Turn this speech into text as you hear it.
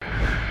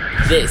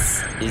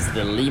This is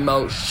the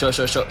Limo Show.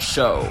 This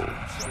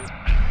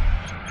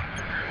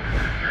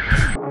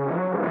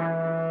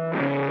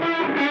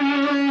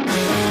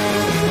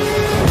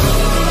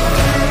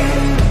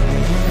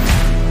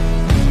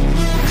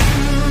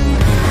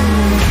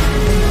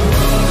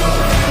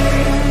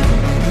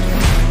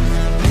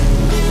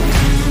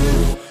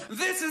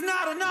is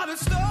not another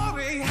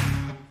story.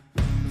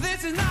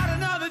 This is not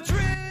another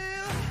drill.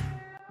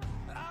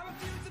 I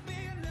refuse to be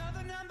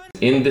another number.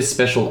 In this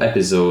special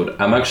episode,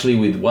 I'm actually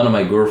with one of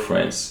my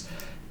girlfriends,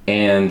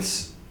 and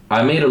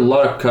I made a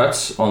lot of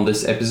cuts on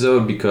this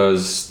episode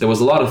because there was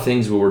a lot of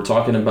things we were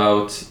talking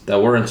about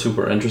that weren't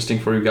super interesting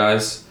for you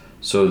guys.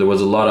 So there was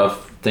a lot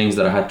of things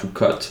that I had to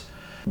cut.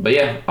 But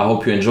yeah, I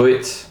hope you enjoy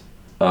it.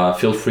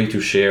 Feel free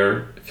to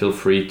share. Feel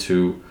free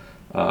to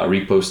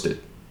repost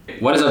it.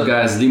 What is up,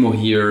 guys? Limo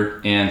here,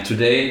 and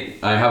today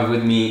I have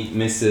with me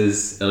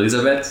Mrs.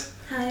 Elizabeth.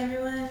 Hi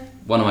everyone.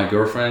 One of my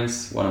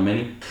girlfriends, one of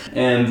many.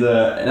 And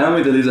I'm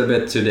with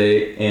Elizabeth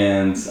today,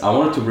 and I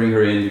wanted to bring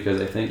her in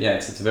because I think,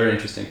 it's a very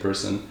interesting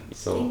person.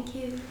 Thank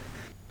you.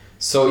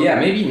 So yeah,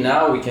 maybe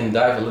now we can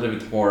dive a little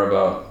bit more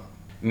about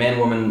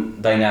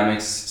man-woman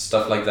dynamics,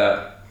 stuff like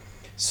that.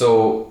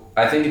 So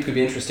I think it could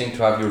be interesting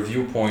to have your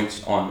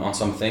viewpoint on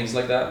some things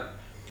like that.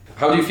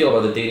 How do you feel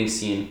about the dating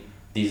scene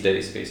these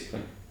days,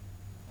 basically?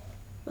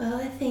 Well,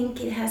 I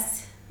think it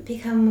has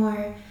become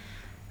more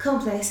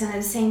complex, and at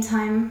the same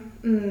time,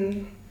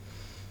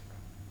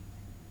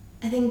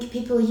 I think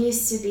people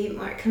used to be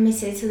more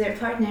committed to their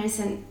partners,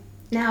 and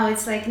now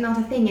it's like not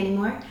a thing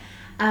anymore.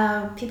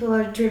 People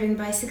are driven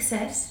by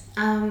success,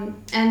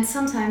 and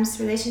sometimes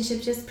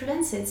relationship just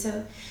prevents it.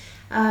 So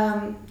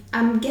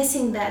I'm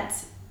guessing that,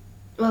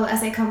 well,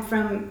 as I come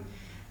from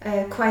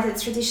quite a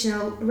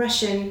traditional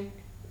Russian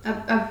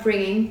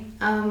upbringing,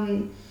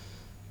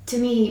 to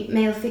me,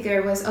 male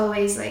figure was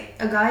always like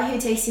a guy who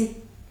takes you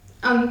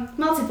on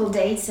multiple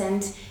dates,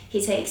 and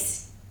he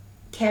takes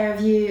care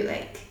of you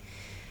like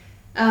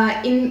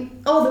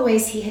in all the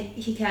ways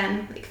he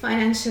can, like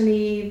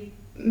financially,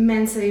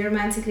 mentally,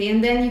 romantically,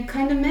 and then you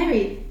kind of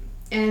marry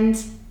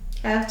and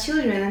have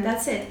children, and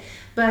that's it.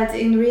 But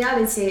in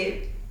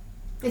reality,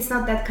 it's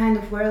not that kind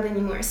of world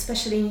anymore,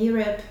 especially in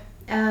Europe.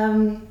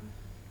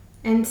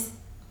 And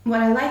what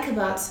I like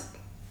about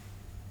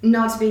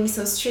not being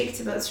so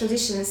strict about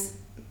traditions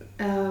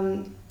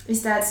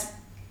is that,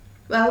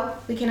 well,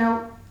 we can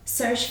all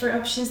search for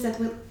options that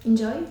we'll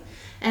enjoy,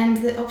 and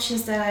the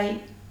options that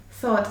I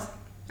thought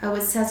I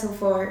would settle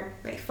for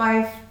like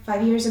five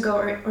years ago,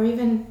 or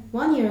even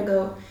 1 year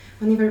ago,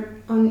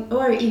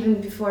 or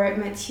even before I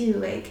met you,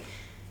 like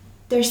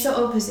they're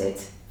so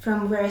opposite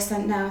from where I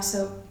stand now.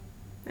 So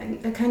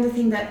I kind of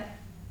think that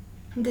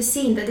the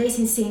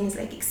dating scene is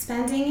like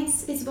expanding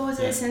its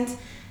borders, and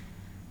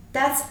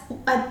that's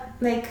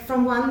like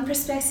from one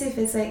perspective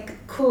it's like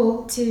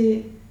cool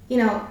to,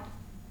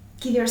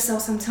 give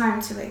yourself some time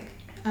to like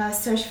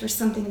search for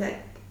something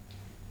that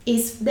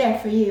is there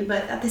for you,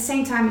 but at the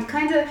same time it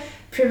kind of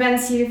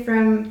prevents you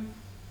from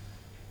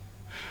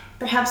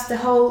perhaps the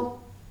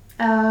whole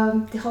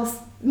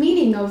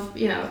meaning of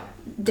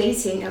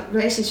dating, a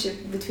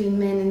relationship between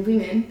men and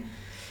women,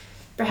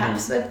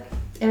 perhaps. But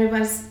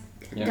everybody's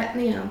got,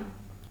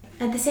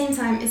 at the same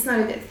time it's not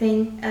a good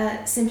thing,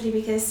 simply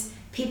because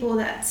people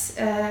that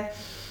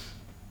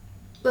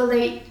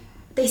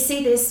they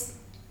see this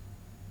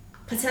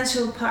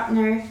potential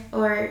partner,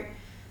 or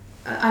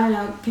I don't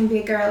know, can be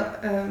a girl,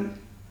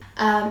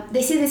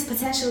 they see this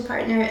potential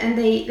partner and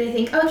they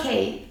think,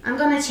 okay, I'm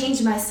gonna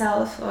change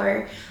myself,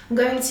 or I'm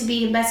going to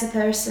be a better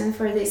person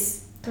for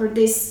this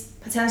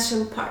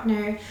potential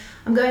partner.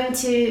 I'm going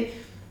to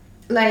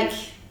like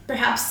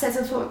perhaps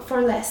settle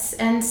for less,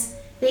 and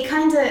they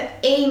kind of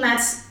aim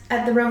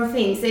at the wrong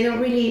things. They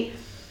don't really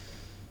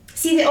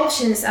see the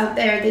options out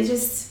there. They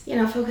just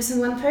focus on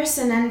one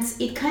person, and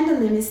it kind of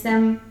limits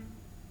them.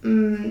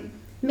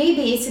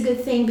 Maybe it's a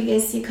good thing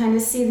because you kind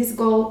of see this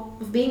goal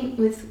of being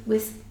with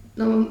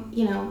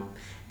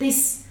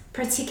this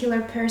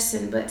particular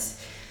person, but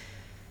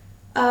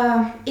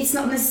it's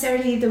not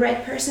necessarily the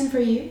right person for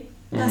you.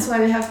 That's why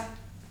we have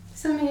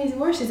so many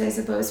divorces, I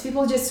suppose.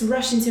 People just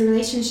rush into a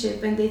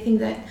relationship and they think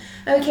that,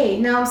 okay,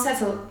 now I'm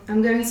settled,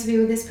 I'm going to be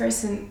with this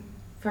person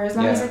for as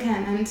long as I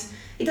can, and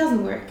it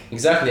doesn't work.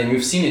 Exactly, and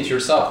you've seen it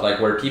yourself, like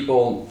where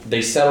people,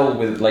 they settle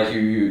with, like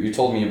you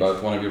told me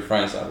about one of your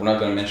friends. We're not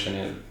going to mention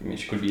it. I mean,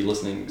 she could be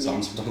listening at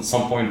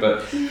some point,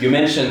 but you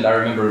mentioned, I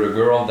remember a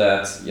girl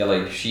that,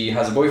 she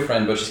has a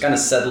boyfriend, but she's kind of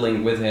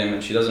settling with him,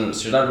 and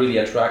she's not really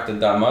attracted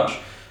that much.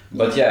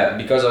 But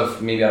because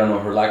of maybe, I don't know,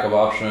 her lack of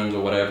options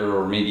or whatever,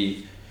 or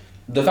maybe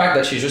the fact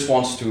that she just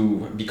wants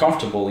to be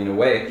comfortable in a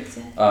way,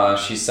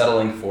 she's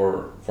settling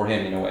for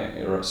him in a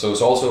way. So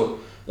it's also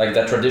like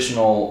that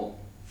traditional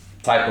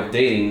type of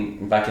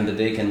dating back in the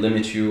day can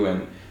limit you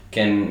and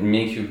can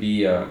make you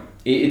be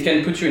it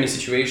can put you in a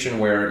situation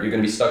where you're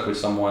going to be stuck with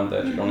someone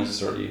that you don't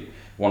necessarily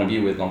want to be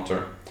with long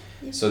term.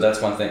 So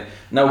that's one thing.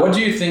 Now, what do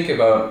you think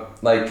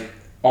about like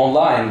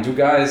online? Do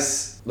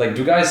guys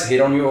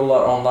hit on you a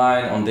lot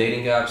online, on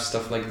dating apps,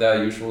 stuff like that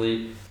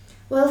usually?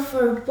 Well,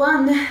 for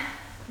one,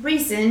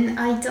 reason,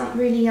 I don't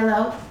really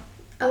allow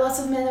a lot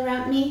of men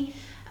around me,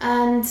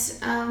 and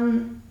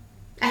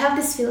I have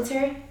this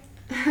filter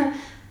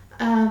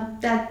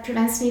that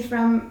prevents me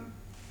from,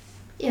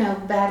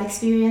 bad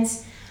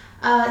experience.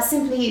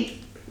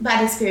 Simply,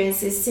 bad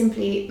experiences,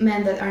 simply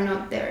men that are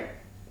not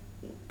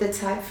the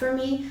type for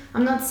me.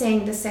 I'm not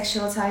saying the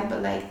sexual type,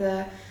 but like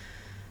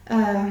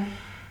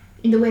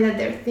in the way that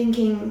they're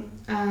thinking,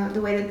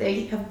 the way that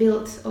they have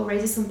built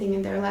already something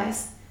in their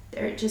lives,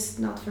 they're just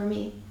not for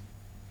me.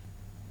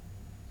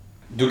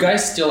 Do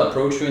guys still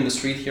approach you in the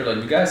street here?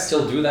 Like, do guys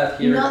still do that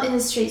here? Not in the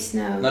streets,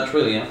 no. Not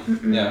really, yeah?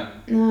 Mm-mm. Yeah.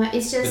 No,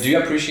 it's just... But do you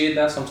appreciate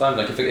that sometimes?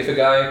 Like, if a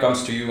guy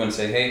comes to you and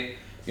say, hey,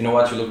 you know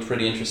what, you look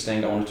pretty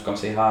interesting, I wanted to come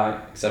say hi,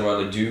 etc.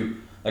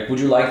 Like, would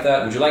you like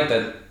that? Would you like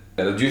that?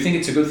 Do you think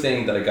it's a good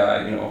thing that a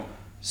guy,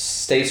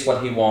 states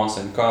what he wants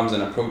and comes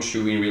and approaches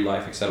you in real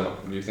life, etc.?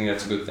 Do you think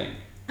that's a good thing?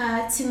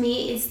 To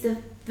me, it's the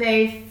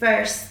very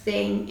first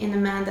thing in a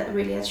man that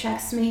really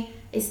attracts me.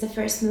 It's the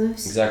first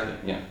moves. Exactly,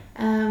 yeah.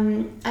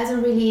 I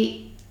don't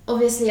really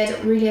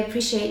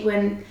appreciate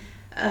when...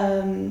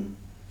 when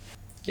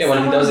he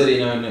does it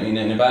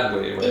in a bad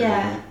way,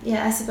 right?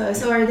 Yeah, I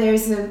suppose. Or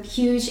there's a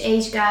huge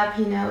age gap,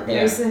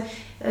 there's a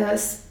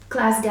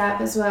class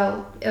gap as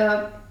well.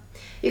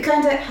 You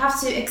kind of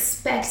have to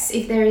expect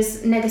if there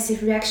is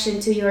negative reaction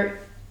to your,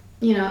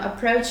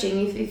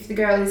 approaching, if the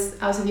girl is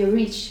out of your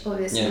reach,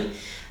 obviously. Yeah.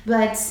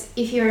 But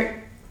if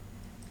you're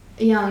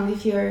young,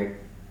 if you're,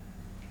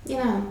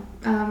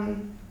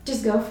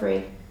 just go for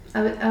it.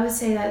 I would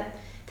say that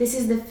this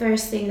is the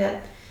first thing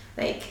that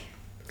like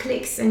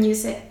clicks, and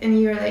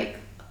you're like,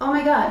 oh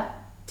my god,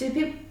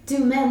 do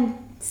men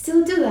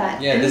still do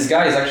that? Yeah, this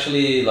guy is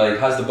actually like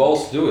has the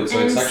balls to do it, so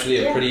it's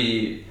actually a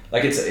pretty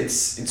like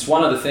it's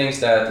one of the things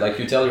that like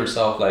you tell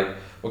yourself like,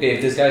 okay,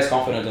 if this guy is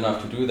confident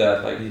enough to do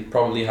that, like he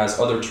probably has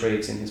other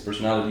traits in his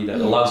personality that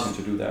allows him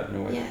to do that in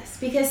a way. Yes,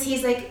 because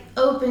he's like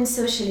open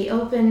socially,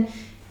 open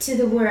to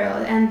the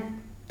world,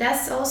 and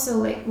that's also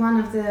like one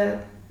of the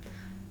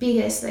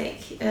biggest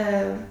like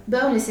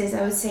bonuses,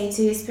 I would say,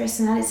 to his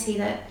personality,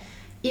 that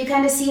you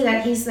kind of see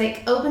that he's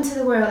like open to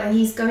the world and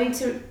he's going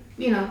to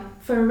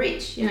for a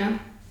reach, Yeah,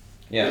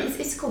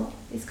 it's cool.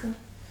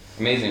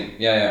 Amazing.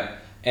 Yeah.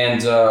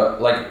 And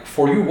like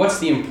for you, what's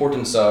the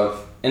importance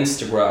of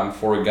Instagram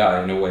for a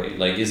guy in a way?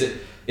 Like, is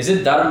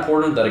it that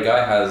important that a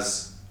guy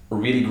has a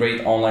really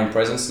great online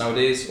presence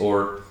nowadays,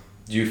 or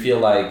do you feel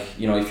like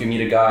if you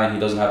meet a guy and he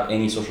doesn't have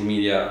any social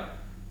media,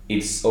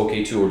 it's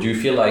okay too? Or do you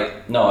feel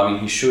like, no, I mean,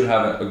 he should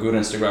have a good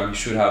Instagram, he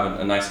should have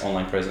a nice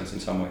online presence in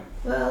some way?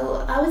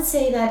 Well, I would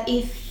say that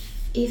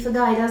if a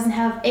guy doesn't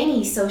have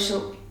any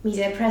social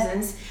media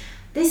presence,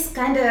 this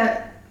kind of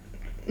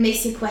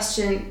makes you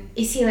question,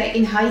 is he like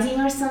in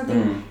hiding or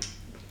something?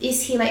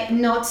 Is he like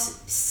not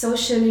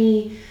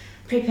socially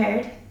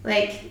prepared?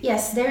 Like,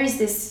 yes, there is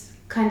this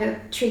kind of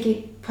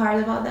tricky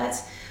part about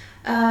that.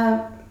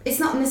 It's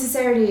not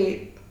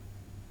necessarily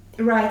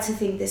right to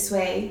think this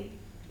way,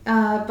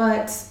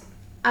 but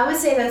I would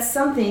say that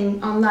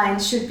something online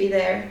should be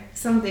there.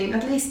 Something,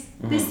 at least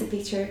this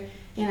picture,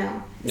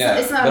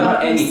 It's not but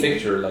not any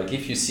picture. Like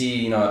if you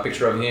see, a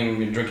picture of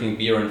him drinking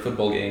beer in a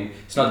football game,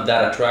 it's not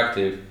that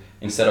attractive.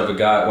 Instead of a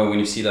guy, when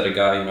you see that a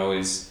guy,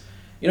 is,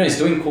 he's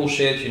doing cool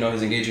shit.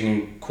 He's engaging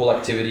in cool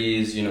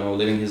activities.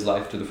 Living his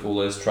life to the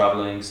fullest,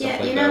 traveling, stuff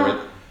like that. Right?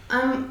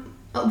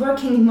 I'm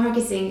working in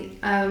marketing.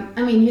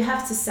 I mean, you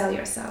have to sell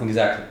yourself.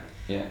 Exactly.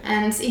 Yeah.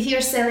 And if you're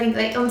selling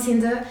like on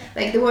Tinder,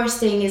 like the worst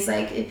thing is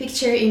like a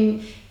picture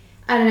in,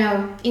 I don't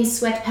know, in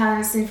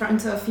sweatpants in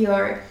front of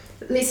your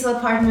little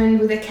apartment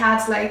with a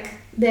cat like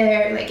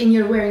there, like, and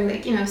you're wearing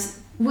like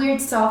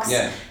weird socks.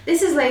 Yeah.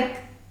 This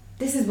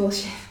is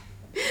bullshit.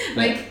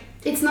 Like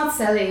it's not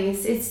selling.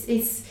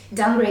 It's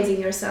downgrading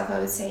yourself, I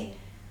would say.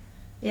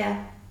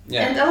 Yeah.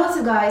 Yeah. And a lot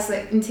of guys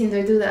like in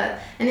Tinder do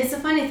that. And it's a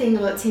funny thing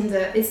about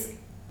Tinder.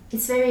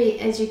 It's very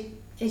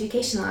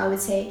educational, I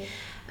would say.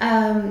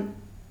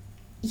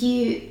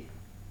 You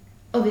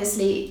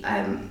obviously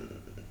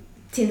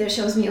Tinder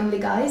shows me only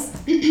guys.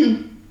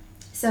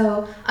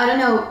 So I don't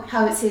know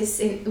how it is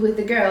with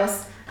the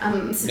girls. I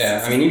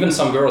mean, even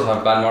some girls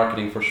have bad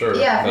marketing for sure.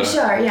 Yeah, for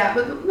sure. Yeah,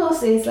 but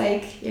mostly it's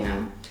like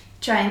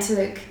trying to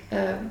like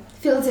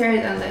filter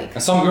it and like.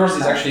 And some girls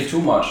it's actually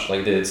too much.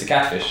 Like it's a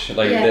catfish.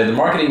 Like the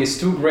marketing is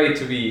too great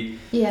to be.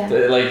 Yeah.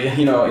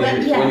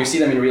 When you see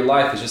them in real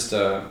life, it's just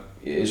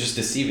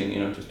deceiving.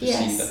 Just to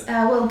see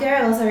that. Well,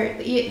 girls are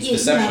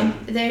deception.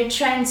 They're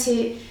trying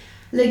to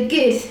look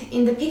good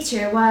in the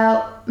picture,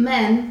 while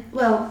men,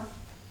 well,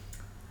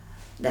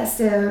 that's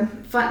the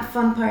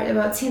fun part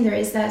about Tinder,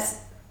 is that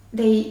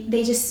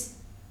they just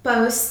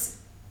post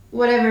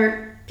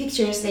whatever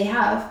pictures they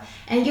have,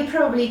 and you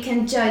probably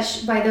can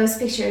judge by those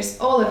pictures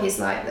all of his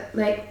life.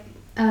 Like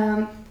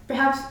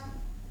perhaps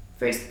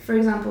for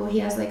example, he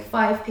has like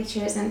 5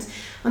 pictures, and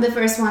on the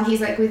first one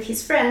he's like with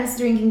his friends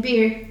drinking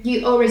beer.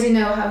 You already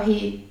know how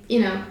he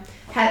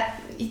had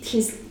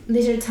his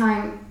leisure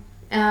time.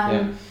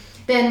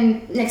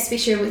 Then next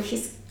picture with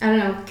his, I don't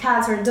know,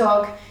 cat or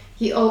dog,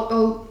 you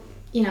all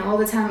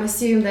the time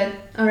assume that,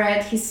 all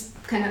right, he's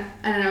kind of,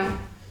 I don't know,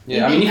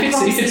 Yeah, I mean,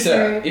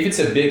 if it's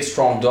a big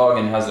strong dog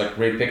and has like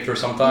great picture,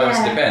 sometimes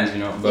depends, you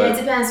know. But yeah, it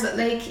depends. But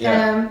like,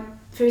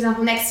 for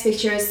example, next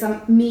picture is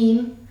some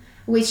meme,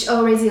 which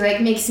already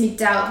like makes me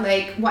doubt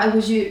like why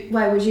would you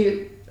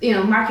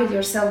market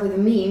yourself with a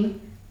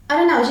meme? I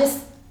don't know,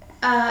 just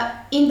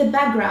in the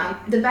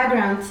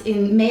background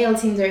in male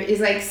Tinder is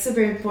like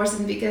super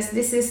important because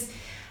this is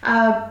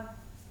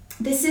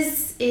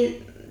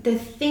the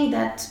thing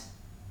that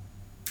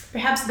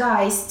perhaps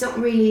guys don't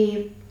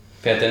really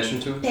pay attention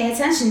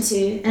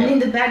to, and in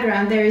the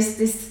background there is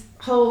this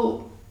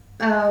whole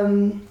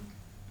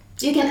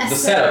you can the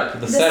setup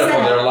of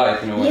their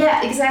life in a way.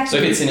 Yeah, exactly. So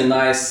if it's in a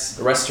nice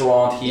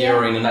restaurant here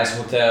or in a nice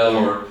hotel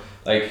or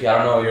like I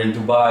don't know, you're in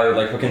Dubai,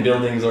 like looking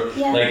buildings or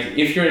like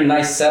if you're in a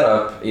nice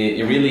setup,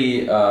 it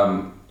really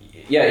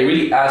it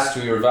really adds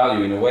to your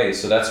value in a way.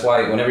 So that's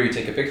why whenever you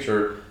take a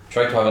picture,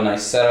 try to have a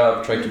nice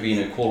setup, try to be in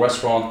a cool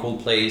restaurant, cool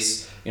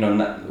place, you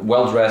know,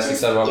 well dressed,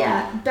 etc.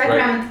 Yeah,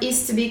 background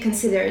is to be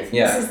considered.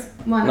 Yeah. This is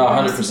one. No,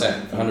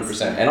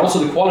 100%, and also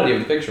the quality of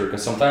the picture,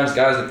 because sometimes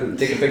guys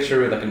take a picture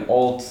with like an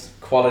old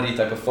quality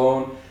type of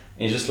phone,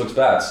 and it just looks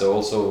bad. So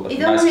also like it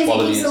nice already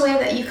quality gives away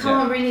that you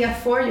can't really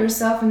afford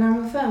yourself a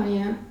normal phone, you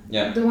know.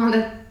 Yeah. The one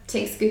that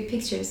takes good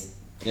pictures.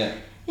 Yeah.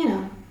 You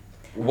know.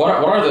 What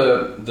are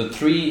the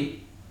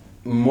three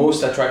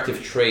most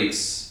attractive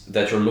traits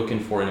that you're looking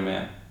for in a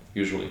man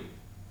usually?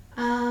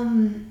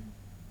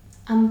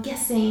 I'm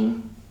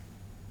guessing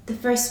the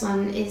first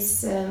one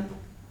is a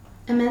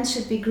man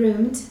should be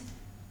groomed,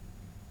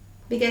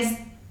 because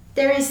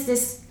there is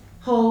this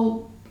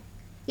whole,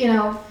 you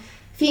know,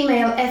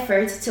 female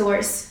effort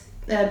towards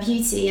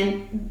beauty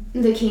and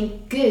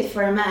looking good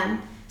for a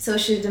man. So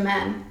should the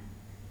man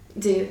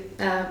do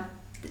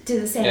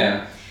the same.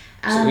 Yeah.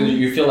 So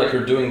you feel like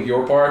you're doing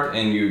your part,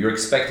 and you're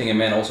expecting a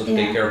man also to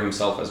take care of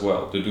himself as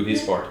well, to do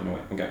his part in a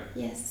way. Okay.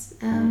 Yes.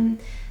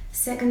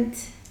 Second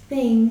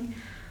thing,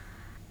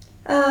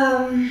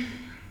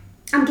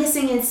 I'm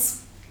guessing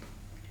it's,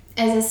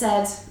 as I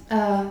said,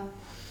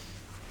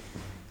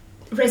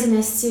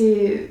 readiness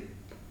to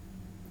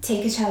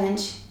take a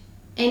challenge,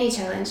 any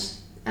challenge.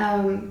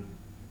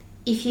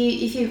 If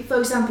you, for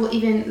example,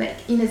 even like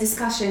in a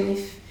discussion,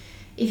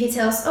 if he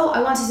tells, "Oh,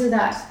 I want to do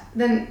that,"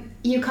 then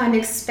you kind of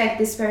expect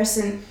this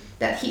person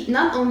that he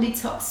not only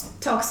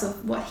talks of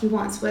what he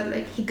wants, but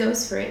like he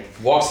goes for it.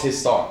 Walks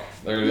his talk.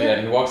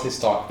 He walks his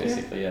talk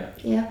basically. Yeah.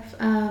 Yep.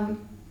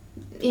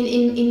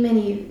 In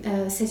many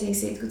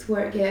settings it could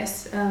work.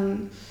 Yes.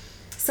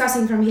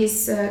 Starting from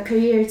his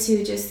career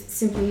to just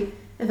simply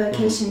a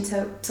vacation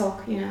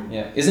talk. You know.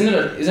 Yeah.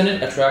 Isn't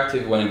it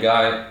attractive when a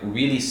guy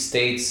really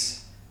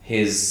states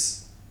his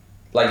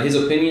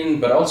opinion,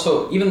 but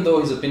also even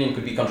though his opinion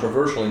could be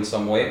controversial in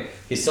some way,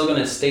 he's still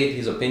gonna state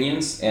his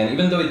opinions, and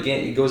even though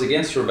it goes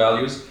against your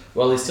values,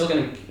 well, he's still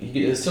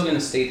gonna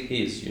state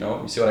his. You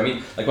know, you see what I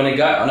mean? Like when a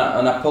guy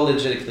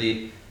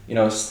unapologetically, you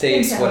know,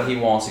 states himself. what he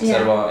wants,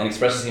 etc., and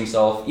expresses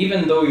himself,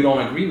 even though you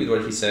don't agree with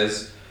what he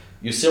says,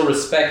 you still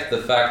respect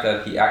the fact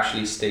that he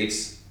actually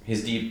states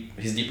his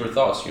deeper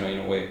thoughts. You know, in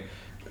a way.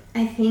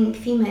 I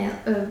think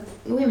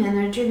women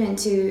are driven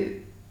to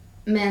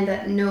men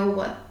that know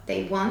what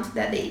they want,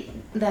 that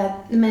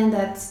men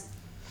that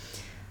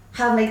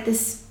have like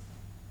this,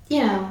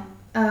 you know,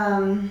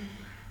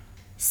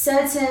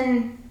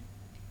 certain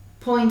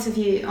point of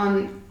view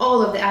on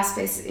all of the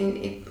aspects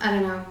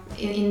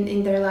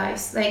in their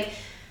lives. Like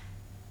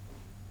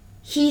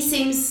he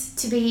seems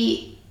to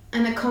be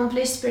an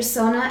accomplished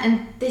persona,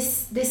 and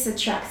this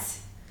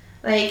attracts.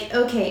 Like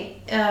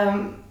okay,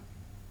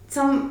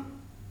 some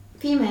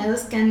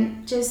females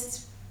can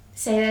just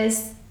say that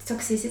it's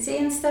toxicity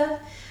and stuff,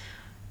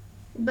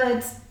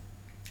 but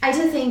I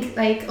do think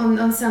like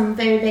on some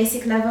very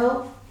basic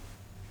level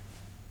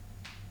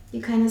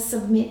you kind of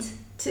submit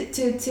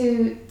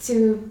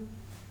to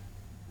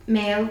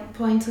male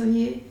point of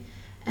view,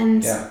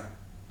 and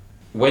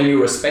when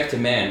you respect a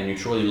man and you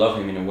truly love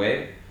him in a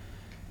way,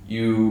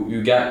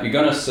 you're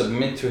gonna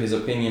submit to his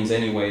opinions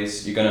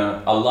anyways, you're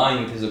gonna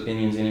align with his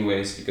opinions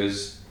anyways,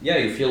 because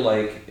you feel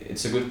like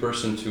it's a good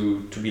person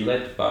to be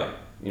led by.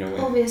 In a way.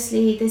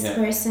 Obviously, this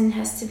person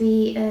has to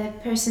be a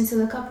person to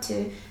look up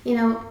to. You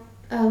know,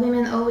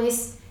 women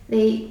always,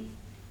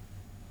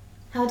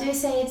 how do you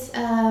say it?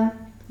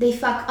 They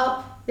fuck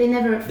up. They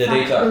never fuck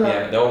date up. below.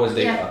 Yeah, they always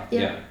date up.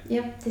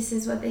 Yep, this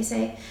is what they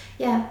say.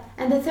 Yeah,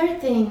 and the third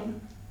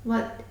thing,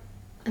 what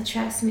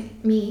attracts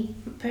me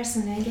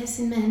personally, I guess,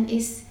 in men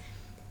is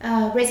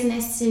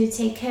readiness to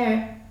take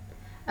care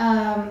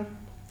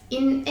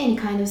in any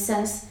kind of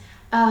sense.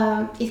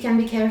 It can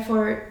be care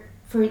for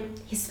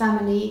his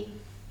family.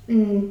 I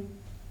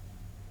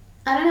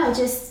don't know,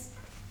 just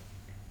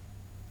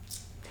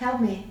help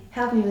me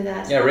with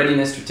that. Yeah,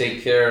 readiness to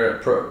take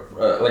care,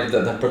 like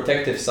the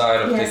protective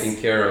side of taking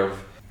care of.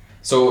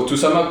 So to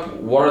sum up,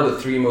 what are the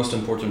three most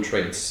important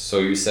traits? So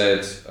you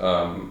said,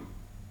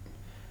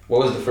 what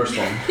was the first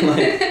one?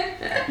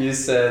 You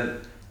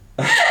said,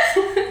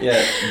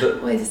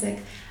 Wait a sec.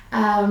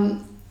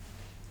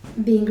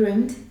 Being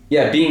groomed.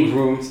 Yeah, being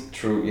groomed.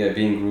 True. Yeah,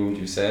 being groomed.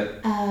 You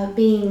said.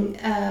 Being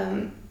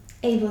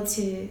able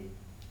to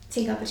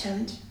take up a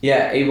challenge.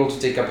 Yeah, able to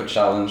take up a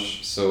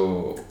challenge.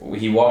 So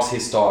he walks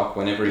his talk.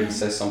 Whenever he Yeah.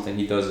 says something,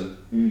 he does it.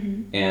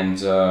 Mm-hmm.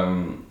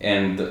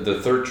 And the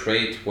third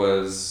trait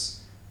was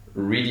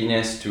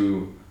readiness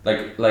to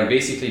like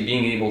basically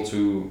being able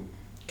to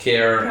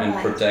care and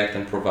Provide. protect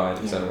and provide,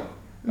 Yeah. etc.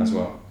 As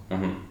well.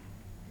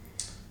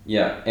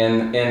 Yeah,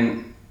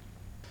 and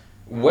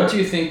what do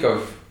you think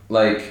of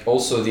like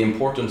also the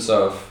importance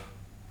of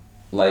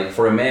like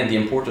for a man the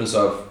importance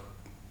of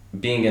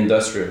being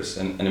industrious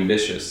and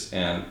ambitious,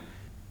 and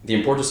the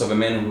importance of a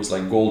man who's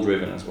like goal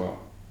driven as well?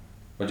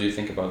 What do you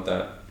think about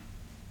that?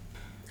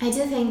 I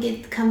do think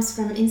it comes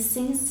from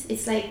instincts.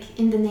 It's like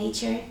in the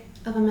nature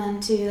of a man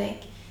to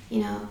like,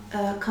 you know,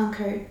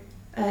 conquer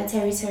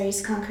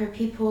territories, conquer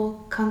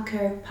people,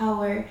 conquer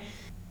power.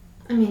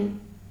 I mean,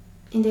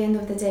 in the end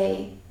of the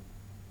day,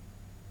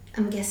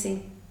 I'm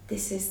guessing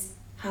this is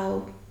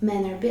how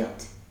men are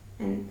built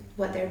and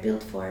what they're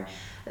built for.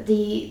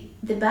 The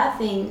bad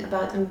thing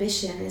about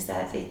ambition is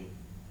that it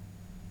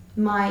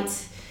might,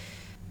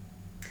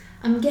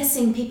 I'm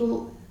guessing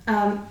people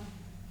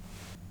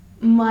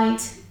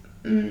might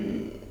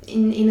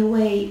in a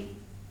way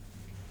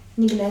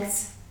neglect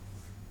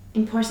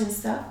important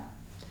stuff,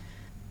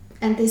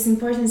 and this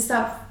important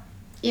stuff,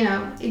 you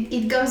know,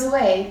 it goes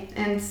away,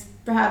 and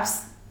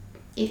perhaps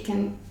it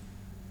can,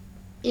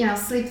 you know,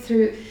 slip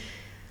through.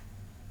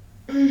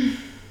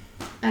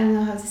 I don't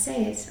know how to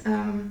say it.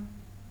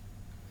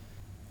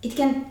 It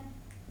can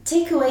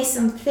take away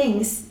some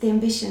things, the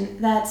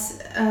ambition that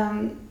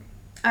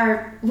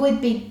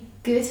would be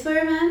good for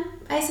a man,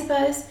 I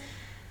suppose.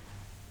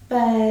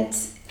 But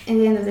in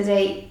the end of the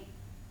day,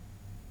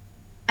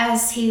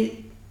 as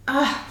he,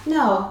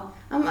 no,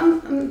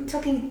 I'm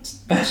talking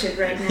bullshit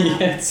right now.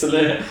 Yeah, it's a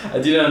little, I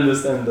didn't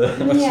understand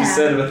what you Yeah.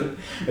 said,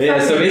 but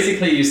yeah. So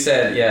basically, you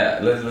said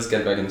let's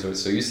get back into it.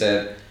 So you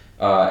said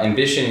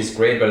ambition is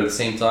great, but at the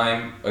same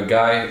time, a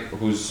guy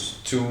who's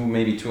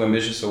maybe too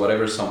ambitious or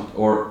whatever,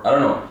 or I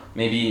don't know,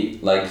 maybe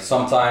like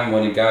sometime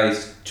when a guy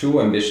is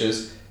too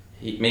ambitious,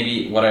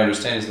 maybe what I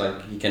understand is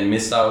like he can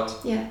miss out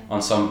Yeah.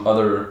 on some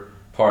other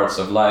parts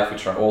of life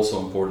which are also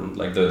important,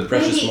 like the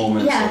precious Maybe,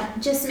 moments. yeah,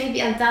 just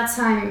maybe at that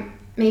time,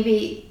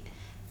 maybe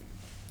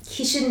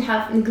he shouldn't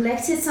have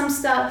neglected some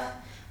stuff,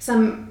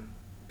 some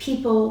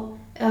people,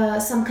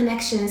 some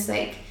connections.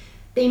 Like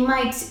they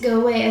might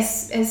go away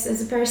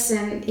as a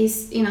person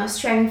is, you know,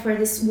 striving for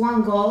this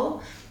one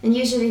goal, and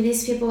usually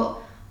these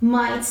people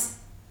might.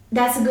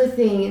 That's a good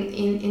thing.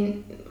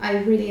 In I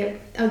really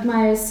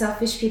admire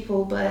selfish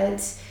people, but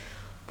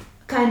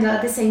kind of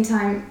at the same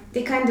time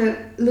they kind of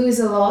lose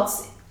a lot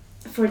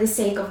for the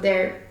sake of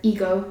their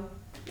ego,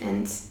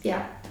 and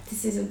yeah,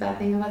 this is a bad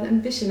thing about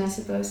ambition, I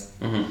suppose.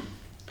 Mm-hmm.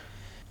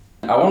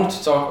 I wanted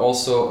to talk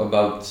also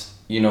about,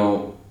 you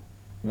know,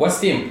 what's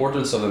the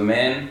importance of a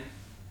man.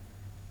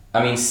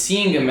 I mean,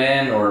 seeing a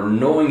man or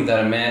knowing that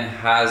a man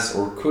has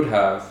or could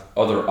have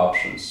other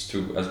options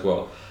too as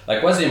well.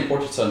 Like, what's the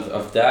importance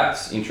of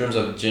that in terms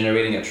of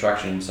generating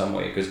attraction in some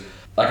way? Because,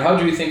 like, how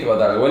do you think about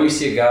that? When you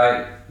see a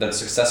guy that's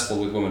successful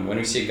with women, when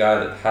you see a guy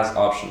that has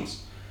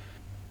options,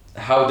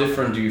 how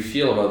different do you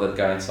feel about that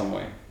guy in some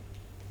way?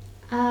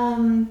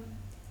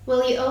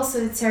 Well, you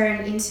also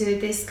turn into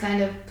this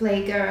kind of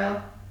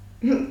playgirl,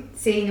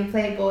 seeing a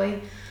playboy.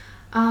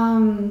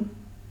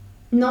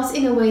 Not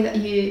in a way that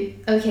you,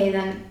 okay,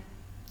 then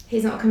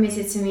he's not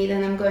committed to me,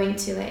 then I'm going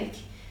to like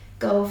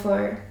go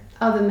for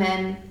other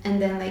men and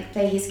then like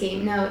play his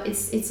game. No,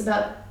 it's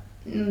about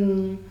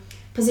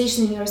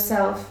positioning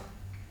yourself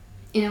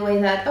in a way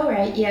that, all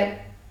right, yeah,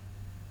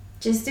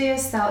 just do your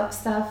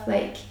stuff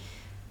like,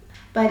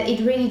 but it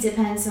really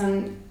depends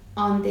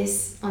on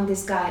this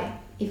guy.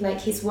 If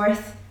like he's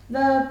worth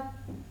the,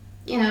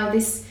 you know,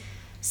 this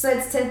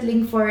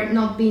settling for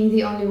not being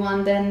the only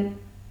one, then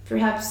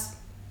perhaps.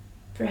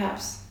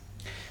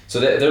 So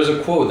there's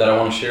a quote that I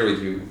want to share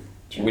with you,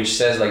 which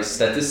says, like,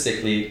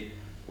 statistically,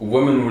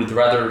 women would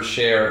rather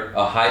share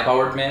a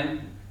high-powered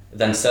man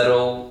than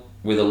settle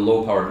with a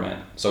low-powered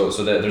man. So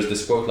there's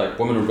this quote, like,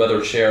 women would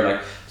rather share,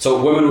 like,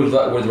 so women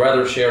would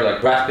rather share, like,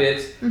 Brad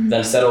Pitt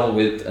than settle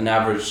with an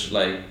average,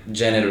 like,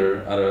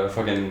 janitor at a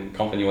fucking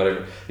company,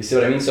 whatever. You see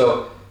what I mean?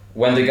 So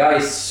when the guy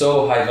is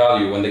so high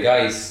value, when the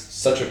guy is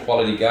such a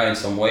quality guy in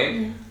some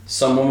way,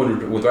 some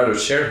women would rather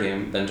share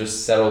him than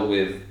just settle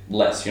with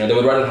less. You know, they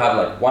would rather have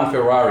like one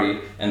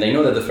Ferrari, and they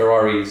know that the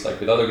Ferrari is like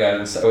with other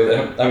guys.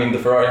 I mean, the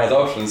Ferrari has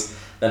options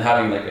than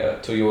having like a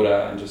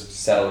Toyota and just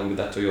settling with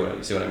that Toyota.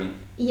 You see what I mean?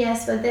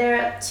 Yes, but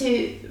there are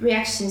two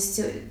reactions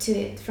to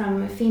it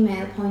from a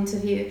female point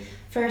of view.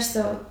 First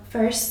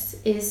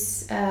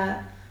is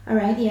all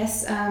right,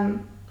 yes,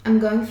 I'm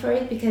going for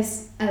it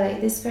because I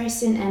like this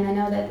person and I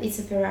know that it's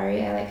a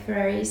Ferrari. I like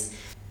Ferraris,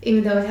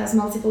 even though it has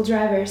multiple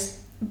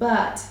drivers.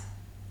 But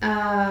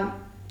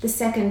the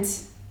second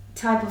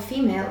type of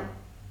female,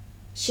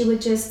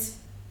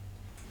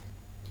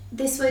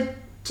 this would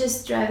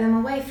just drive them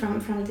away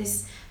from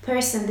this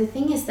person. The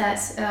thing is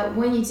that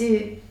when you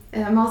do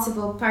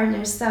multiple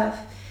partner stuff,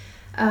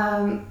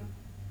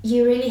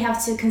 you really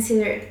have to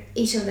consider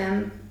each of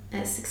them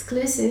as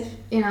exclusive,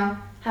 you know,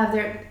 have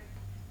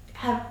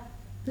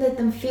let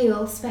them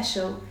feel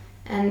special,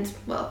 and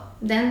well,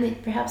 then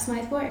it perhaps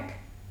might work.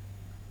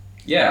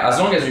 Yeah, as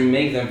long as you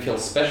make them feel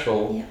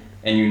special Yeah.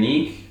 and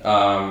unique,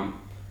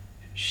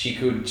 she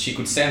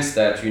could sense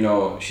that, you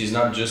know, she's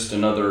not just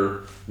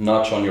another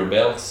notch on your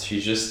belt.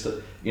 She's just,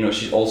 you know,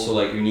 she's also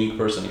like a unique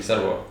person,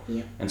 etc.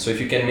 Yeah. And so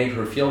if you can make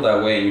her feel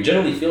that way, and you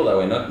generally feel that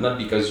way, not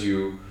because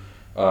you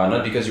want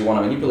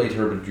to manipulate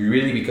her, but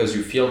really because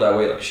you feel that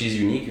way, like she's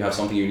unique, you have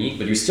something unique,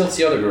 but you still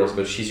see other girls,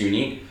 but she's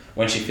unique.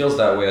 When she feels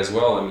that way as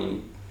well, I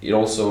mean, it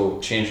also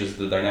changes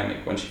the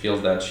dynamic when she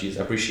feels that she's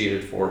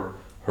appreciated for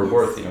her Yes.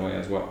 worth in a way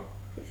as well.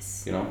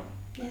 Yes. You know?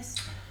 Yes.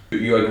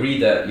 You agree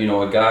that, you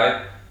know, a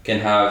guy can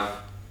have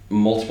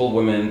multiple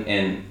women,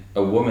 and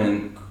a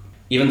woman,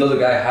 even though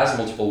the guy has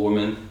multiple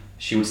women,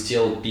 she would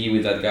still be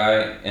with that guy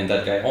and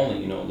that guy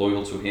only, you know,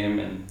 loyal to him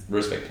and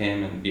respect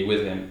him and be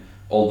with him,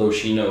 although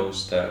she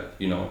knows that,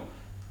 you know,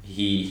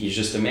 he's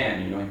just a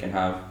man, you know, he can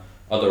have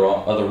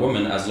other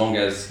women as long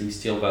as he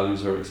still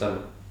values her,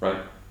 etc.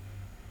 Right?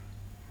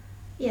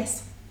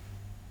 Yes.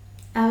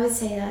 I would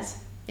say that.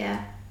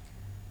 Yeah.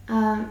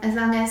 As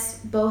long as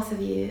both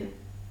of you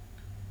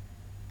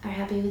are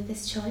happy with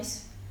this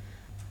choice.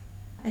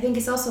 I think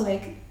it's also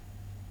like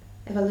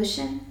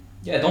evolution.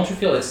 Yeah, don't you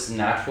feel it's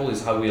natural,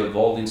 is how we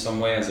evolved in some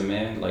way as a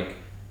man? Like,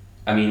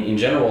 I mean, in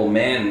general,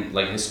 men,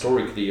 like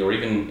historically or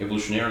even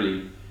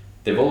evolutionarily,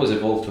 they've always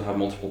evolved to have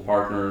multiple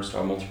partners, to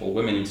have multiple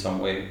women in some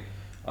way.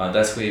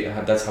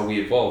 That's how we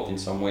evolved in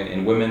some way.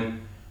 And women,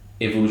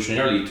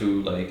 evolutionarily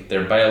too, like,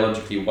 they're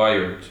biologically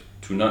wired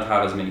to not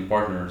have as many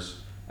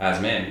partners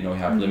as men. You know, you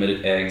have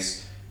limited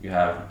eggs, you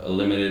have a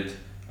limited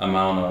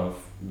amount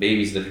of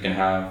babies that you can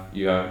have.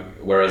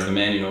 Whereas the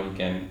man,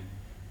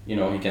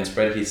 he can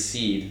spread his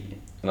seed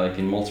like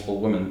in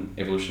multiple women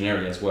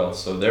evolutionarily as well.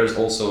 So there's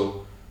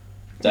also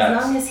that.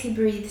 As long as he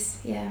breathes,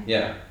 yeah.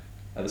 Yeah,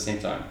 at the same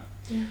time.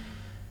 Yeah.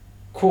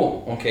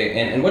 Cool. Okay.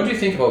 And what do you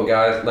think about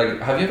guys?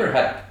 Like, have you ever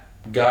had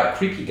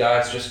creepy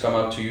guys just come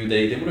up to you?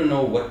 They wouldn't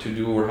know what to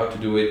do or how to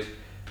do it.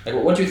 Like,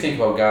 what do you think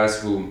about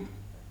guys who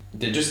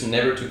they just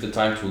never took the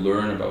time to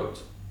learn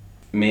about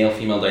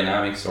male-female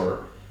dynamics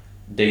or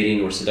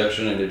dating or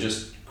seduction, and they're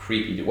just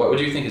creepy? What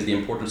do you think is the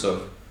importance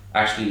of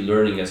actually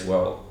learning as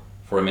well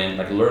for a man,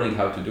 like learning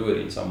how to do it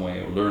in some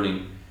way, or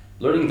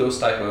learning those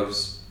type of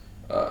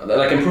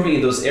like improving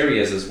in those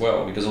areas as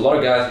well? Because a lot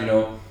of guys, you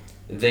know,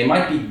 they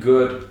might be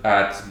good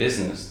at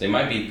business, they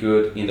might be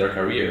good in their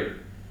career,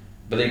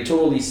 but they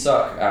totally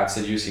suck at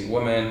seducing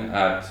women,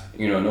 at,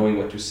 you know, knowing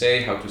what to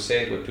say, how to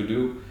say it, what to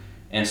do.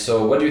 And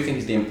so what do you think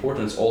is the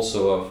importance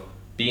also of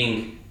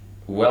being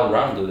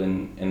well-rounded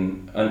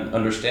and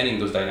understanding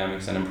those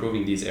dynamics and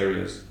improving these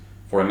areas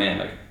for a man,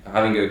 like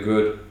having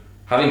good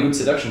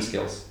seduction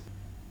skills?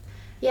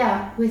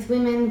 Yeah, with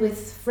women,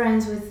 with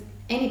friends, with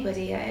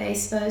anybody, I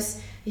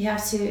suppose you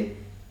have to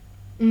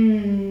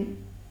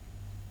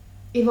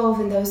evolve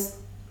in those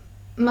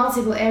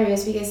multiple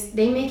areas, because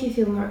they make you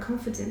feel more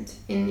confident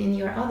in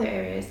your other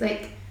areas.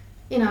 Like,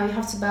 you know, you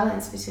have to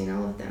balance between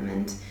all of them,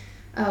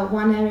 and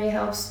one area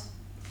helps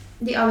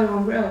the other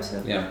one grow.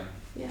 So Yeah.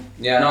 Yeah.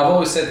 Yeah, no, I've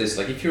always said this,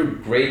 like, if you're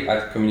great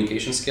at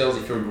communication skills,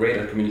 if you're great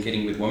at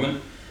communicating with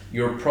women,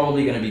 you're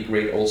probably going to be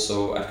great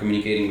also at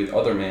communicating with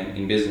other men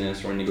in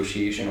business or in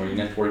negotiation or in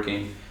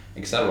networking,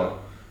 etc.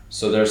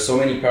 So there's so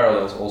many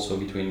parallels also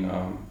between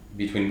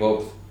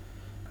both.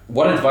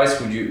 What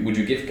advice would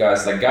you give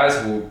guys, like guys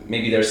who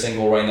maybe they're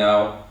single right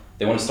now,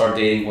 they want to start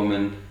dating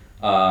women?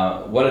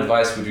 What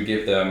advice would you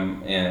give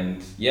them?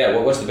 And yeah,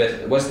 what's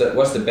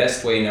the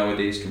best way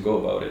nowadays to go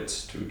about it,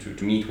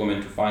 to meet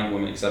women, to find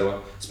women, etc.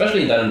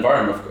 Especially in that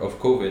environment of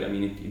COVID. I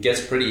mean, it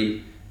gets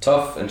pretty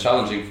tough and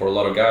challenging for a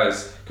lot of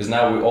guys, because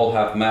now we all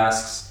have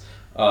masks.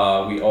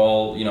 We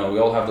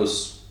all have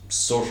those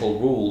social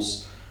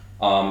rules,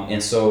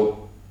 and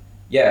so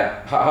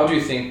yeah. How do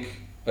you think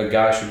a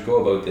guy should go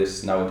about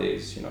this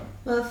nowadays? You know.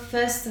 Well,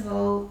 first of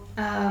all,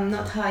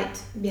 not hide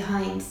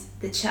behind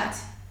the chat.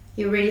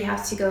 You really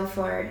have to go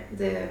for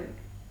the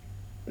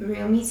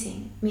real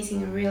meeting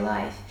in real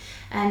life.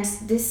 And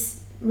this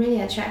really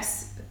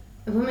attracts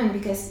a woman,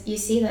 because you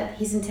see that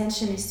his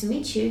intention is to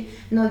meet you,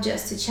 not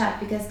just to chat,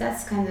 because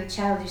that's kind of a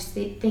childish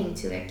thing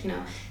to, like, you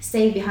know,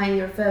 stay behind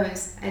your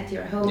phones at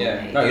your home. Yeah.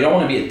 Like, No, you don't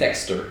want to be a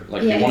texter.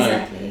 Like, yeah,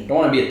 you don't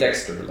want to be a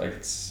texter. Like,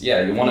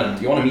 you want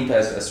to meet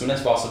as soon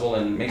as possible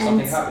and make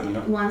something happen, you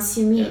know. Once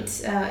you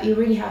meet, you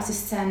really have to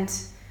stand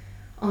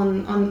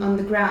on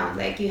the ground.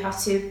 Like, you have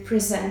to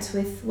present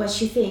with what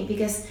you think,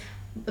 because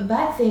a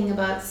bad thing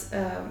about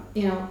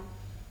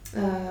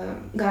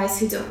guys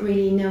who don't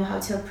really know how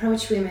to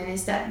approach women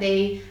is that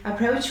they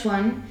approach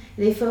one,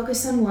 they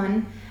focus on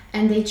one,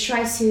 and they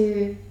try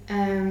to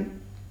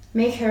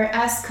make her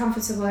as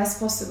comfortable as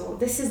possible.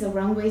 This is the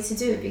wrong way to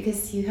do it,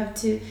 because you have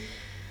to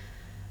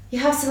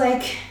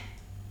like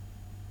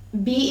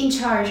be in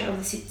charge of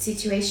the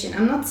situation.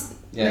 I'm not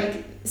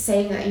like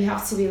saying that you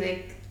have to be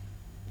like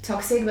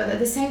toxic, but at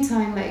the same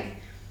time, like,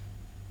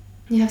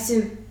 you have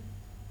to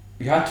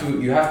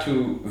you have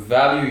to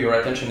value your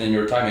attention and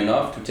your time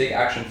enough to take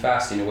action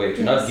fast in a way,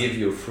 to not give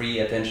your free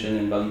attention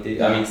and validate.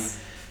 Yes. I mean,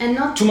 and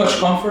not too much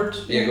comfort.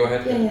 Yeah, go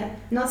ahead. Yeah.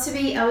 Not to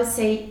be, I would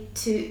say,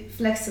 too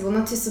flexible,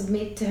 not to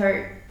submit to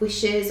her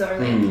wishes or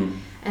like,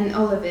 and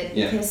all of it.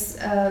 Yeah. Because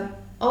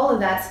all of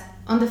that,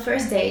 on the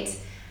first date,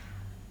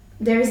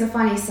 there is a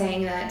funny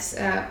saying that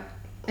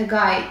a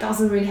guy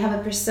doesn't really have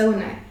a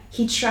persona.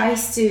 He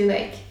tries to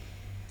like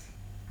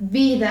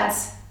be that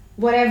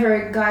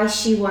whatever guy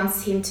she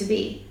wants him to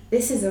be.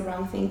 This is a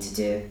wrong thing to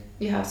do.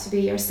 You have to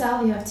be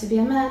yourself, you have to be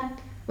a man.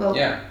 Well,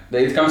 yeah,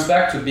 it comes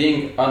back to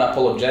being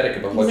unapologetic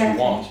about what you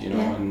Exactly, want, you know,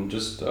 yeah. and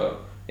just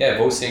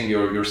voicing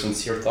your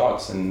sincere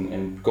thoughts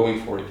and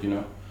going for it, you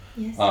know.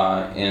 Yes.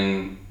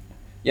 And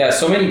yeah,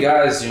 so many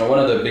guys, you know, one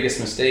of the biggest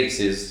mistakes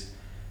is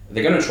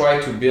they're gonna try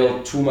to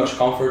build too much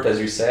comfort, as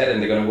you said, and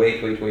they're gonna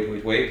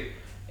wait.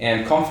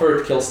 And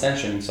comfort kills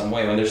tension in some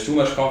way. When there's too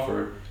much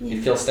comfort,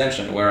 it kills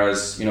tension.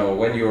 Whereas, you know,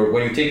 when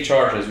you take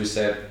charge, as you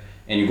said,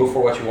 and you go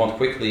for what you want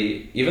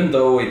quickly, even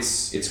though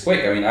it's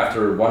quick. I mean,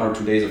 after 1 or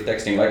 2 days of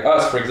texting, like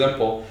us, for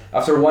example,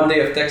 after 1 day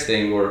of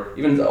texting, or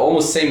even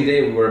almost same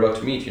day we were about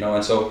to meet, you know,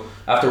 and so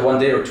after 1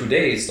 day or 2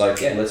 days, like,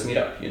 yeah, let's meet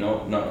up, you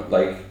know, no,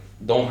 like,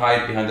 don't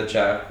hide behind the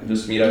chat,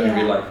 just meet up in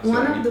real life.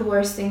 One of the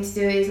worst things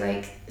to do is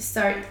like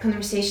start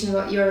conversation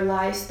about your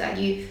lives that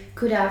you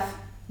could have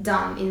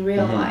done in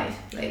real life.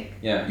 Like,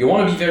 yeah, you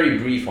want to be very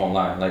brief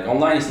online. Like,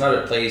 online is not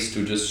a place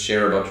to just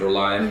share about your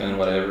life and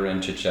whatever,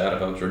 and chit chat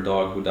about your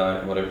dog who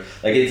died and whatever.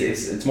 Like,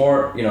 it's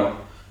more, you know,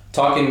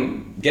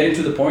 talking, getting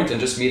to the point and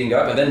just meeting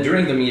up, and then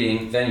during the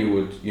meeting, then you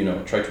would, you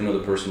know, try to know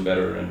the person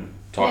better and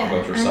talk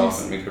about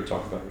yourself and make her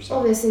talk about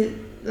herself. Obviously,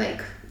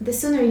 like, the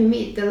sooner you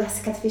meet, the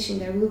less catfishing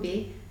there will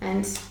be.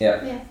 And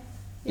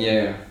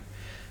yeah.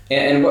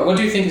 And what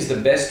do you think is the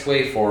best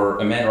way for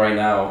a man right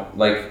now,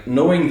 like,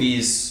 knowing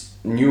these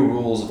new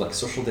rules of like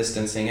social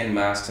distancing and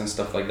masks and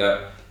stuff like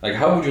that? Like,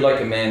 how would you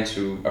like a man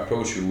to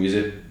approach you? Is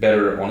it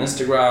better on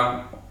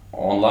Instagram,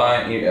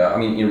 online, I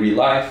mean in real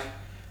life?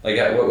 Like,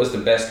 what was the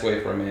best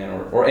way for a man,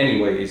 or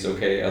any way is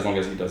okay as long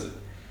as he does it?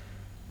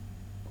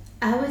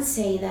 I would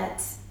say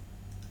that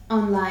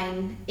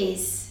online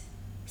is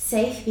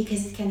safe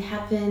because it can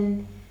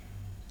happen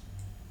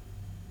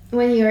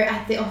when you're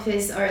at the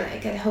office or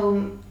like at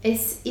home.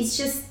 It's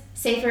just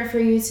safer for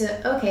you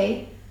to,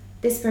 okay,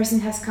 this person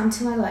has come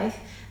to my life,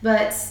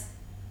 but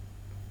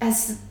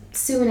as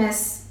soon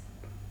as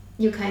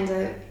you kind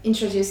of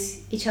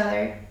introduce each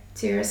other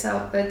to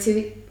yourselves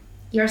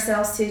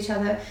to each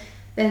other,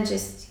 then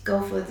just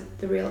go for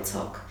the real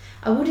talk.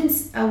 I wouldn't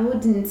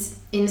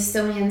in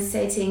Estonian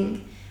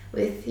setting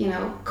with, you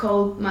know,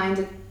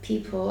 cold-minded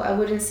people, I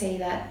wouldn't say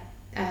that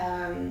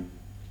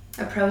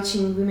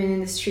approaching women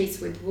in the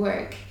streets would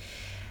work.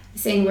 The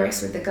same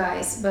works with the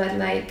guys, but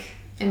like,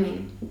 I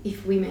mean,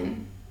 if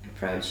women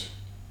approach,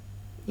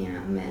 you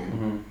know,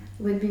 men,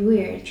 it would be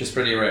weird. Just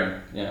pretty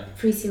rare, yeah.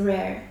 Pretty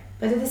rare.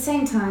 But at the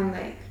same time,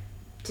 like,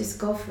 just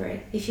go for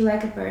it. If you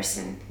like a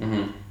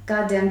person,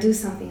 goddamn, do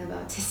something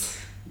about it.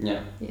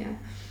 Yeah. Yeah.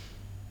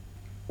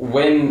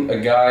 When a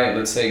guy,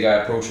 let's say a guy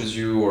approaches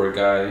you, or a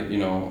guy, you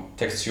know,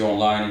 texts you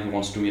online and he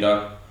wants to meet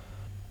up,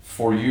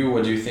 for you,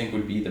 what do you think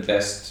would be the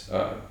best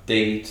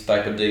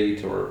type of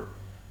date, or,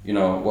 you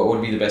know, what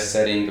would be the best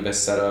setting, the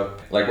best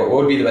setup? Like, what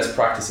would be the best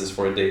practices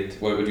for a date?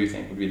 What would you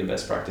think would be the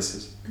best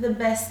practices? The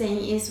best thing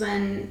is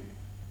when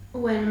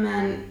a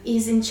man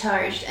is in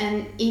charge,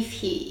 and if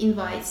he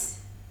invites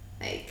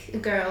like a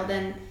girl,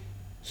 then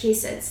he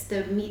sets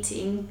the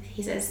meeting,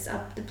 he sets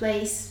up the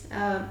place,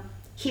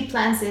 he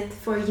plans it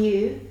for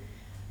you,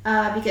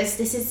 because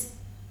this is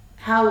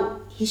how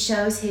he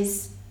shows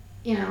his,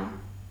 you know,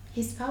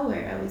 his power,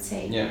 I would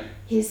say. Yeah.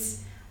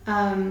 His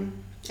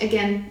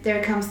again,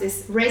 there comes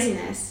this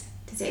readiness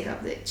to take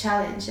up the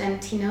challenge,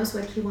 and he knows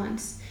what he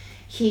wants.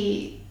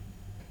 He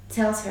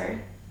tells her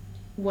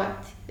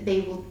what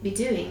they will be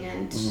doing,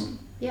 and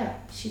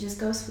she just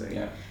goes for it.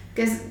 Yeah.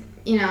 Because,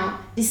 you know,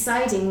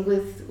 deciding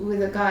with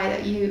a guy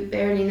that you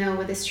barely know,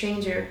 with a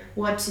stranger,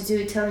 what to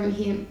do, telling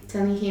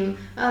him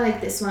I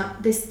like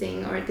this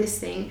thing or this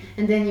thing,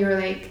 and then you're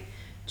like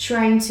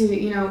trying to,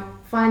 you know,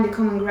 find the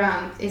common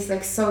ground. It's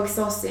like so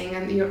exhausting,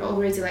 and you're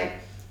already like,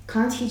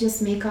 can't he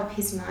just make up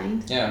his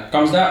mind? Yeah,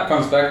 comes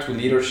back to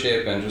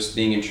leadership and just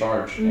being in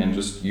charge, and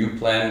just you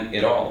plan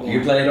it all. Yeah.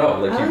 You plan it all.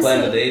 Like, you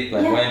plan the date,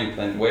 plan yeah. when, you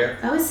plan where.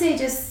 I would say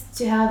just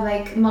to have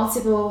like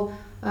multiple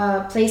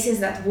places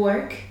that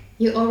work.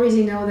 You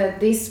already know that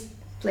these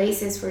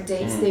places for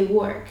dates, they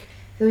work.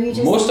 So you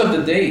just most of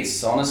the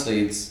dates,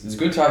 honestly, it's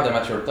good to have them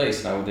at your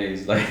place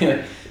nowadays. Like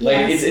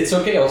it's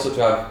okay also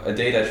to have a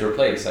date at your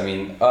place. I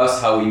mean,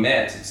 us, how we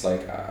met, it's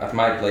like at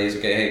my place.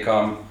 Okay, hey,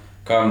 come.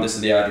 This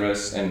is the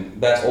address, and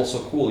that's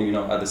also cool. You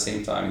know, at the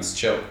same time, it's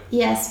chill.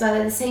 Yes, but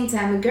at the same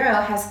time, a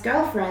girl has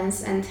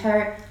girlfriends and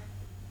her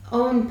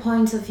own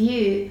point of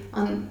view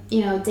on,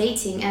 you know,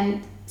 dating,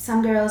 and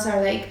some girls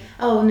are like,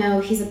 oh no,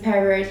 he's a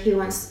pervert. He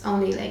wants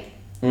only like.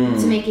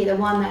 To make it a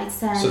one-night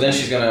stand. So then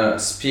she's gonna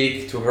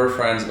speak to her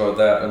friends about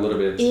that a little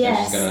bit.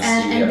 Yes,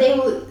 and they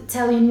will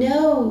tell you,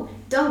 no,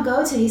 don't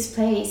go to his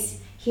place.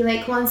 he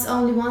like wants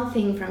only one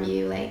thing from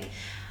you, like.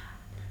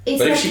 It's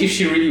but like, if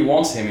she really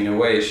wants him in a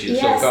way, she'll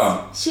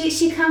come.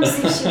 She comes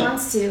if she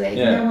wants to, like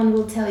Yeah. no one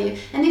will tell you.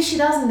 And if she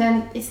doesn't,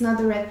 then it's not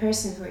the right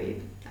person for you,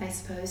 I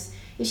suppose.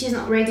 If she's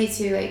not ready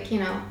to, like, you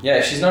know. Yeah,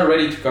 if she's not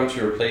ready to come to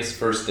your place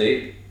first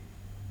date,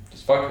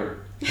 just fuck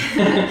her.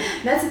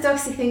 That's a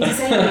toxic thing to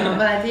say,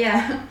 but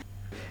yeah.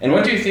 And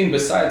what do you think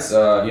besides,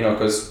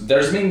 because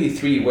there's mainly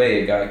three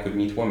ways a guy could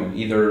meet women.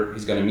 Either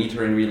he's gonna meet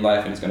her in real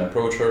life and he's gonna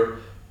approach her,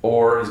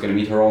 or he's gonna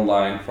meet her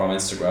online from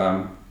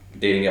Instagram,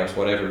 dating apps,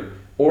 whatever.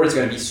 Or it's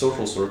going to be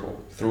social circle,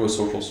 through a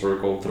social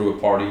circle, through a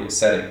party, a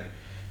setting.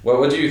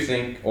 What do you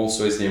think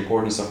also is the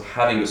importance of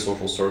having a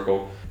social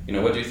circle?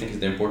 What do you think is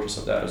the importance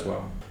of that as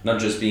well? Not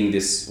just being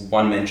this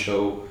one-man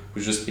show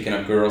who's just picking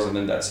up girls and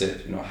then that's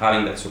it.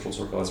 Having that social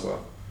circle as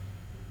well.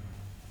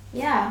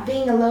 Yeah,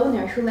 being a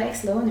loner. Who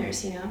likes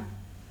loners,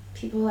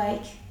 People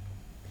like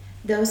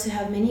those who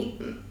have many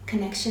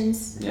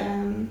connections.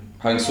 Yeah.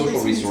 Having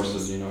social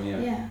resources,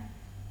 Yeah.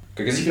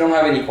 Because if you don't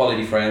have any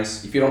quality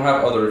friends, if you don't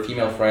have other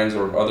female friends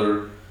or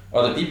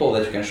other people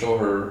that you can show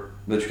her,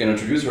 that you can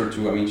introduce her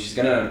to, I mean, she's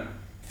gonna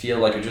feel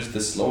like you're just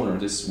this loner,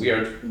 this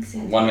weird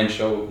one-man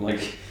show,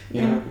 like,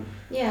 you know.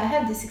 Yeah, I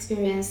had this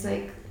experience,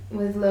 like,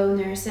 with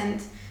loners,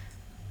 and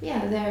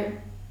yeah,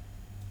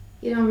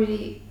 you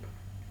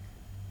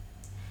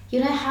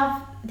don't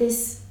have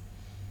this,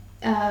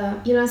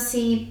 you don't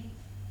see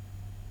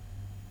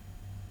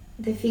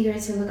the figure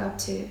to look up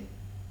to.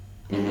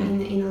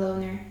 In a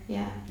loner,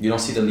 yeah. You don't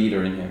see the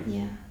leader in him.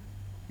 Yeah.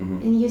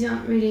 Mm-hmm. And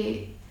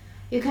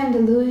you kind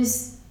of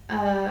lose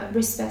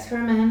respect for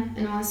a man,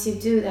 and once you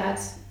do that,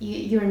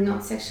 you're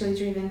not sexually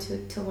driven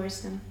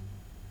towards them.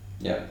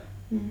 Yeah.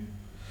 Mm.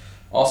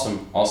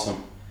 Awesome.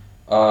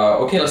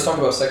 Okay, let's talk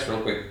about sex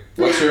real quick.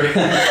 What's your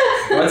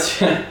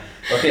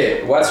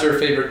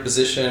favorite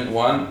position?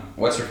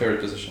 What's your favorite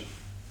position?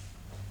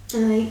 I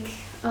like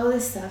all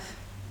this stuff,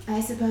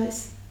 I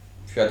suppose.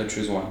 If you had to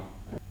choose one.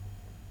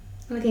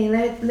 Okay,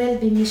 let it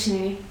be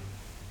missionary,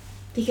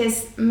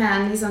 because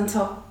man is on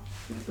top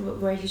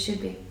where he should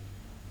be.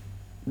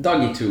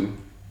 Doggy too.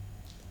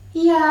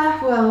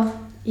 Yeah, well,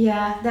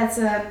 yeah, that's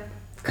a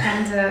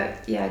kind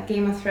of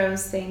Game of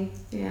Thrones thing.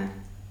 Yeah.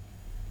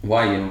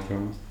 Why Game of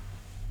Thrones?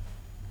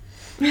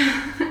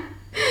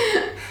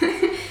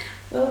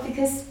 Well,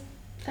 because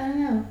I don't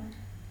know.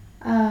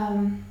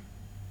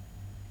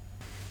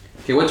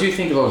 Okay, what do you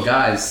think about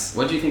guys?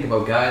 What do you think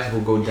about guys who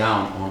go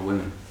down on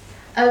women?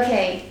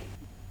 Okay.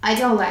 I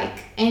don't like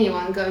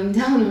anyone going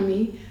down on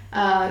me,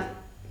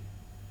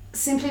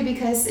 simply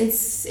because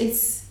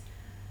it's.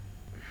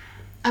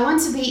 I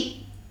want to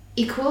be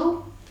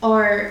equal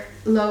or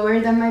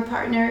lower than my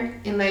partner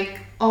in like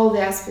all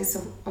the aspects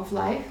of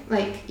life,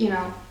 like in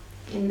a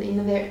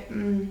very.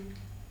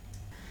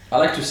 I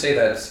like to say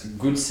that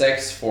good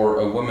sex for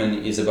a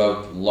woman is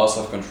about loss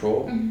of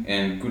control,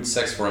 and good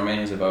sex for a man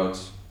is about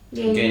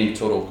gaining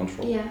total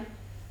control. Yeah.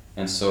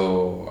 And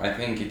so I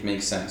think it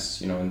makes sense,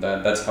 and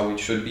that's how it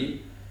should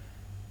be.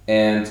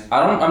 And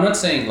I'm not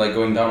saying like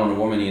going down on a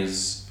woman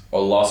is a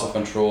loss of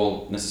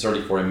control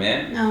necessarily for a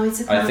man. No,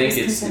 it's a I think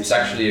it's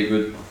actually a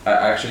good.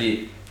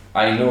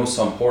 I know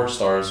some porn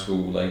stars who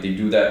like they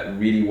do that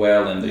really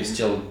well, and they're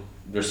still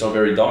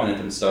very dominant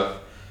and stuff.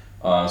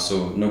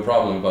 So no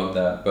problem about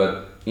that.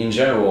 But in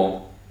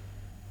general,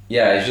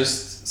 yeah, it's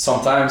just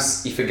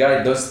sometimes if a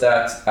guy does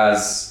that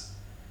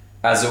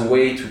as a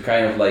way to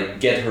kind of like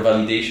get her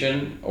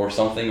validation or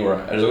something, or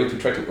as a way to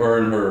try to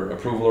earn her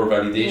approval or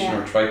validation,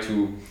 or try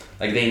to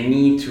like they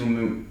need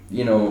to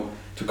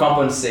to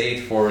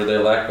compensate for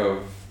their lack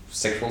of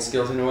sexual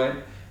skills in a way.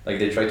 Like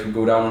they try to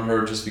go down on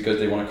her just because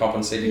they want to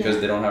compensate because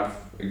they don't have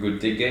a good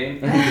dick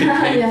game.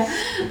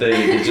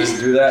 They just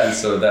do that, and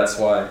so that's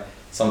why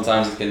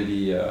sometimes it can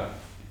be a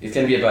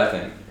bad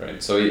thing,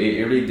 right? So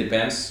it really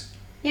depends.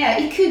 Yeah,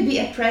 it could be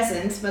a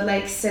present, but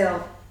like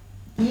still,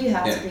 you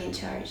have to be in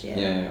charge.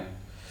 Yeah.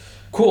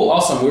 Cool,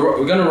 awesome.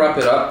 We're gonna wrap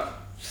it up.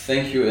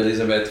 Thank you,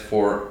 Elizabeth,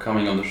 for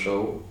coming on the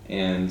show,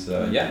 and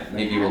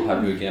maybe we'll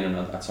have you again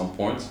at some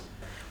point.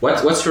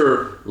 What's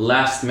your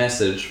last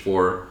message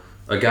for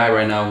a guy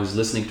right now who's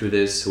listening to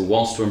this, who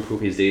wants to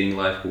improve his dating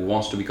life, who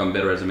wants to become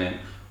better as a man?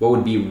 What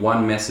would be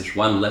one message,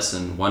 one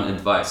lesson, one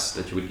advice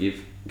that you would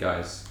give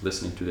guys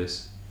listening to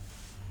this?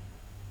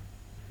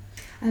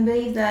 I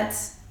believe that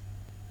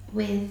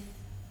with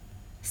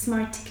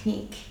smart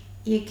technique,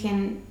 you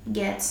can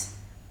get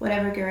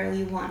whatever girl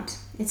you want.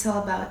 It's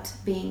all about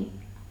being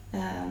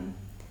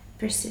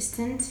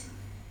persistent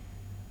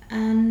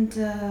and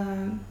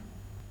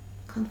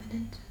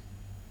confident.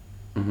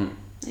 Mm-hmm.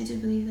 I do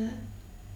believe that.